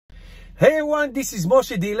Hey everyone, this is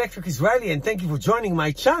Moshe, the Electric Israeli, and thank you for joining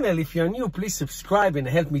my channel. If you're new, please subscribe and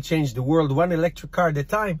help me change the world one electric car at a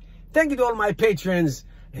time. Thank you to all my patrons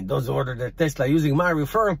and those who ordered their Tesla using my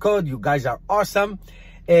referral code. You guys are awesome.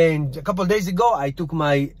 And a couple of days ago, I took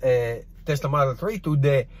my Tesla Model 3 to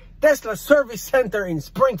the Tesla Service Center in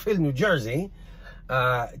Springfield, New Jersey,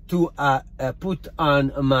 to put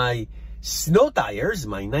on my snow tires,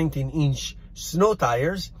 my 19-inch snow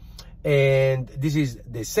tires. And this is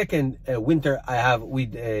the second winter I have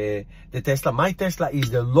with the Tesla. My Tesla is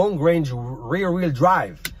the long-range rear-wheel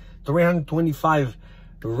drive, 325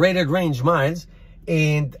 rated range miles.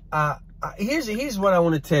 And here's what I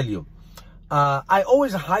want to tell you. I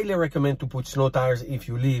always highly recommend to put snow tires if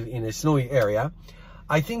you live in a snowy area.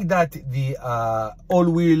 I think that the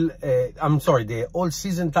the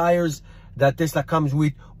all-season tires that Tesla comes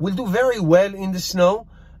with will do very well in the snow.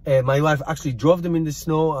 My wife actually drove them in the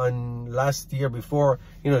snow on last year before,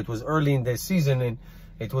 it was early in the season and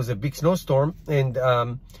it was a big snowstorm, and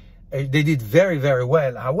they did very, very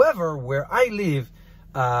well. However, where I live,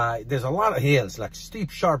 there's a lot of hills, like steep,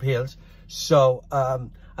 sharp hills. So I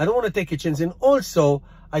don't want to take a chance. And also,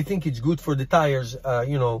 I think it's good for the tires.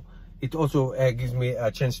 It also gives me a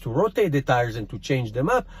chance to rotate the tires and to change them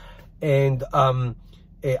up. And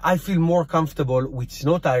I feel more comfortable with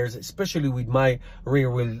snow tires, especially with my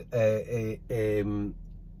rear wheel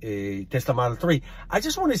Tesla Model 3. I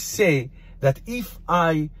just want to say that if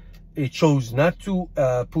I chose not to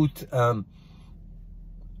put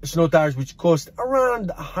snow tires, which cost around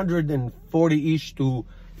 140-ish to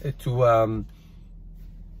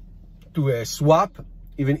swap,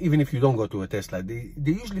 even if you don't go to a Tesla, they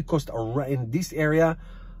usually cost around, in this area,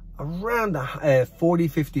 around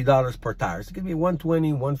 $40–50 per tire. So it could be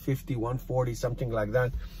 120, 150, 140, something like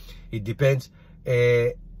that. It depends.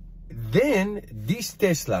 Then this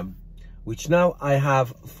Tesla, which now I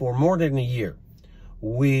have for more than a year,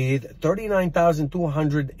 with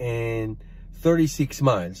 39,236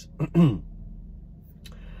 miles,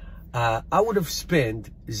 I would have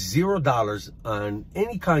spent $0 on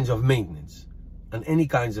any kinds of maintenance. I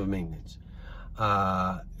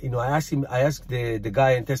asked the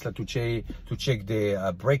guy in Tesla to check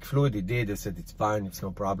the brake fluid. He did. They said it's fine, it's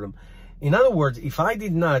no problem. In other words, if I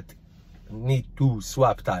did not need to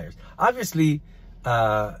swap tires, obviously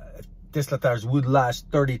Tesla tires would last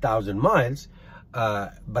 30,000 miles,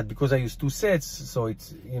 but because I use two sets, so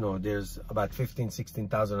it's, there's about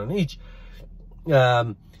 16,000 on each.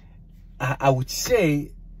 I would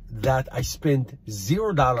say that I spent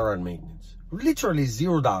 $0 on maintenance, literally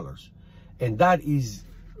 $0. And that is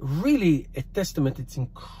really a testament. It's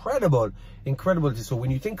incredible. So when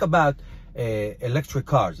you think about electric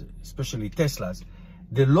cars, especially Teslas,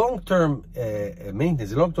 the long-term maintenance,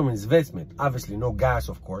 the long-term investment, obviously no gas,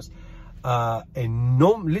 of course, and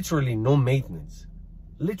literally no maintenance.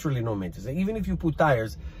 And even if you put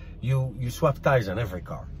tires, you swap tires on every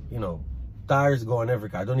car. Tires go on every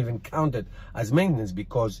car. I don't even count it as maintenance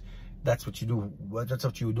because that's what you do. That's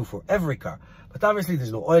what you do for every car. But obviously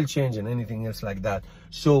there's no oil change and anything else like that.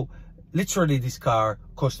 So literally this car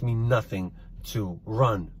cost me nothing to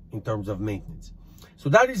run in terms of maintenance. So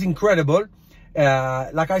that is incredible.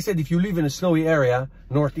 Like I said, if you live in a snowy area,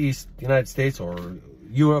 Northeast United States or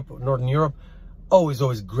Europe, Northern Europe, always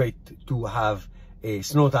great to have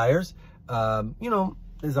snow tires.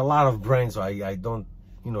 There's a lot of brands, so I don't,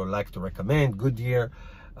 like to recommend Goodyear,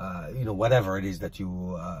 whatever it is that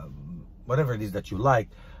you like.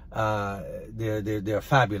 They're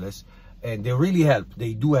fabulous, and they really help.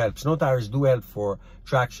 They do help. Snow tires do help for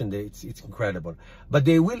traction. It's incredible, but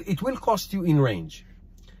it will cost you in range.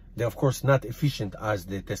 They're of course not efficient as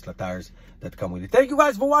the Tesla tires that come with it. Thank you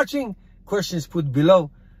guys for watching. Questions put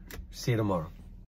below. See you tomorrow.